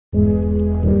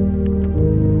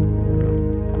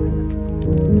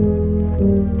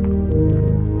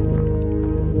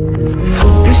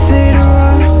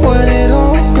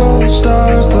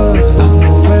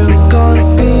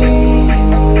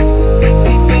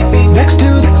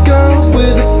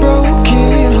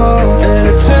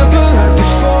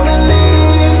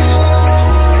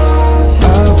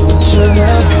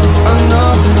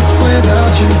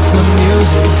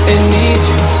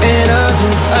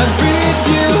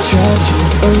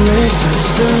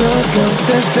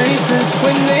their faces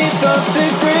when they thought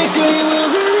they'd break us. We were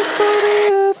ready for the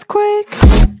earthquake.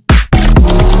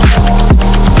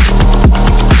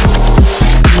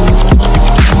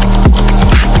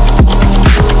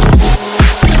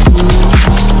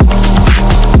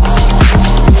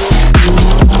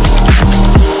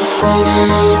 For the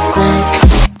earthquake.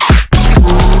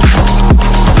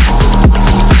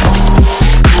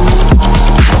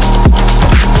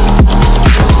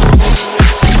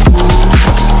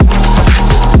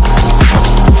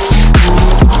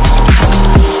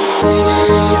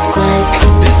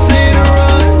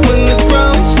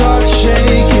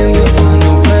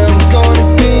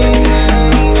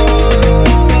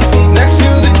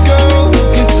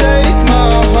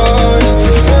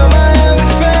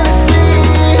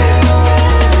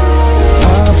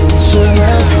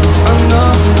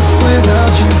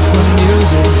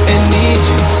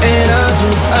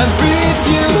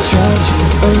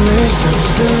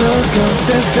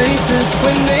 Their faces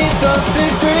when they thought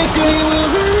they'd break us. We were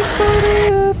ready for the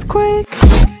earthquake.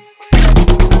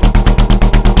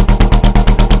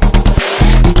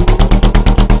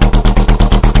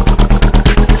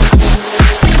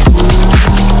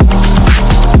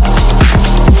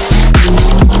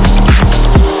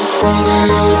 For the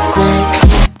earthquake.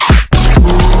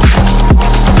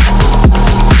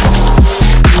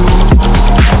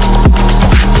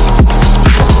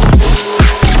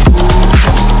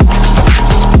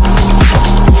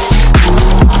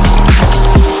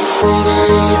 For the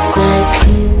earthquake.